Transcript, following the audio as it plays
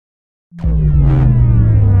In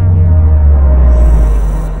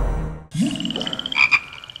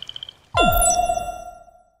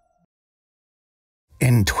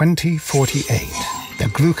 2048, the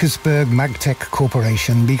Gluckersburg Magtech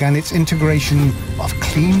Corporation began its integration of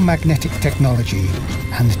clean magnetic technology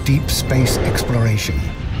and deep space exploration.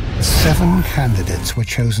 7 candidates were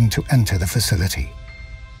chosen to enter the facility.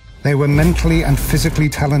 They were mentally and physically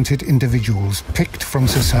talented individuals picked from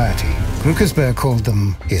society. Gluckersburg called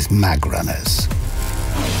them his Magrunners.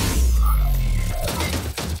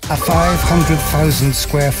 A 500,000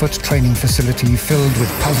 square foot training facility filled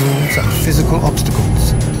with puzzles and physical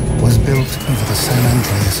obstacles was built over the San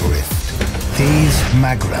Andreas Rift. These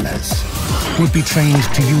Magrunners would be trained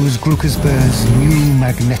to use Gluckersburg's new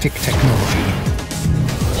magnetic technology.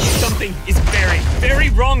 Something is very,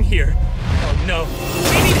 very wrong here. Oh no,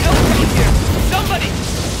 we need help out here! Somebody!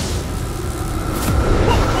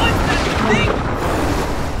 What was that thing?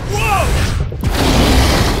 Whoa!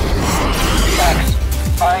 Max,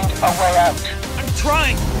 find a way out. I'm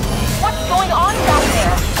trying! What's going on down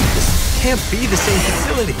there? This can't be the same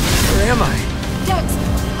facility. Where am I? Dex,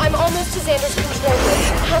 I'm almost to Xander's control room.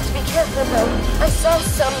 I have to be careful though. I saw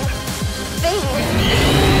some thing.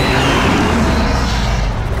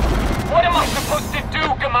 What am I supposed to do,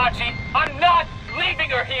 Gamachi? I'm not leaving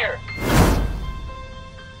her here!